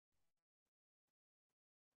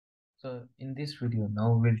So in this video,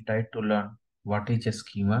 now we'll try to learn what is a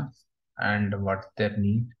schema and what's their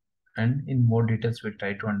need, and in more details we'll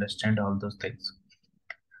try to understand all those things.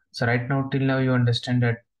 So right now, till now you understand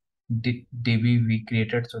that DB we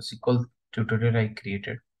created, so SQL tutorial I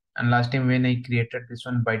created, and last time when I created this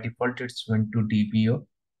one, by default it's went to DBO.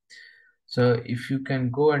 So if you can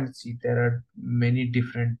go and see, there are many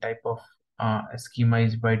different type of schema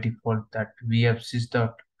is by default that we have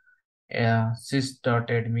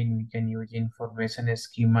sys.admin we can use information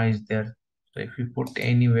schema is there. So if you put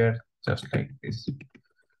anywhere just like this,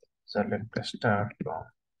 so let us start from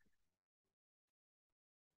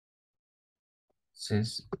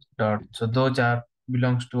sys dot. So those are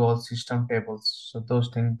belongs to all system tables. So those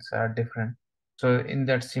things are different. So in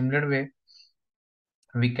that similar way,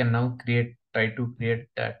 we can now try to create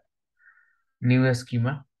that new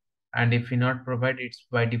schema. And if we not provide, it's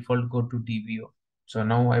by default go to DBO. So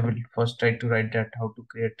now I will first try to write that how to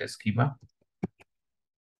create a schema.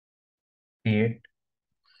 Create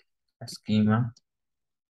a schema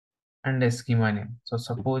and a schema name. So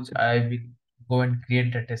suppose I will go and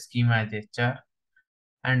create that schema as HR,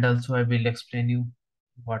 and also I will explain you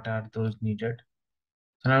what are those needed.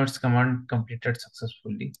 So now it's command completed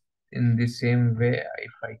successfully. In the same way,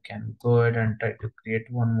 if I can go ahead and try to create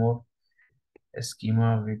one more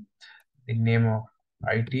schema with the name of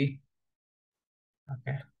IT.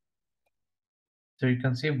 Okay. So you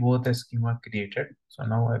can see both the schema created. So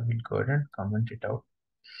now I will go ahead and comment it out.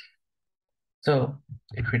 So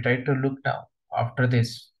if we try to look now after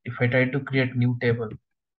this, if I try to create new table,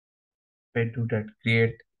 if I do that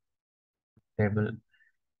create table,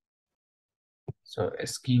 so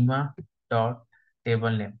schema dot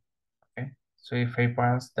table name. Okay. So if I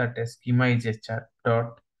pass that schema is HR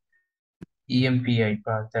dot emp, I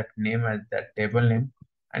pass that name as that table name,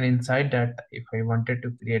 and inside that, if I wanted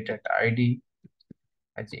to create that ID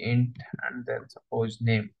as int, and then suppose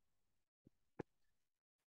name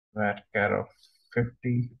var of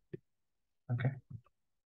 50. Okay.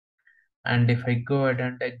 And if I go ahead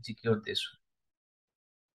and execute this one,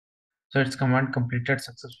 so it's command completed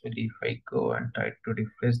successfully. If I go and try to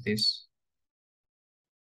refresh this,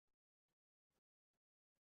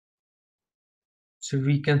 so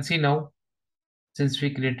we can see now, since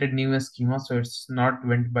we created new schema, so it's not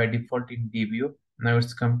went by default in DBO. Now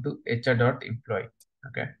it's come to hr.employee.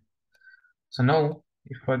 Okay. So now,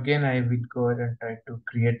 if again I will go ahead and try to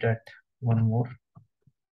create that one more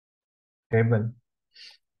table.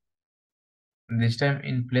 This time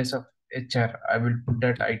in place of HR, I will put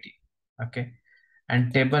that IT. Okay.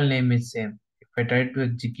 And table name is same. If I try to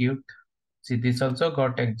execute, see this also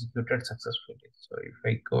got executed successfully. So if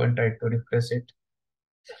I go and try to refresh it,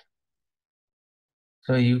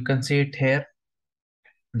 so you can see it here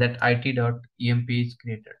that it.emp is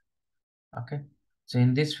created. Okay. So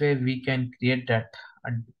in this way, we can create that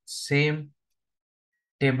same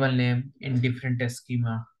table name in different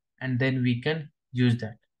schema, and then we can use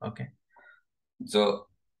that. Okay. So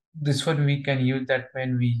this one we can use that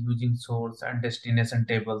when we using source and destination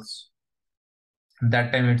tables.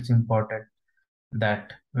 That time it's important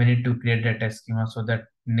that we need to create that schema so that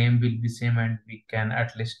name will be same, and we can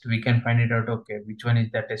at least we can find it out. Okay, which one is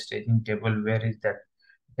that staging table? Where is that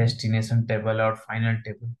destination table or final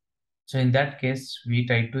table? So in that case, we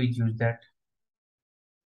try to use that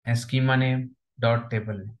schema name dot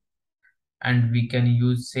table name, and we can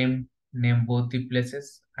use same name both the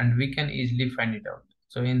places, and we can easily find it out.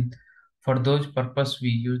 So in for those purpose, we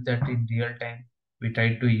use that in real time. We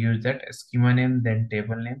try to use that schema name, then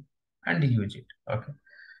table name, and use it. Okay.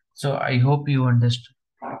 So I hope you understood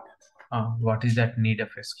what is that need of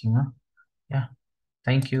a schema. Yeah.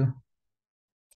 Thank you.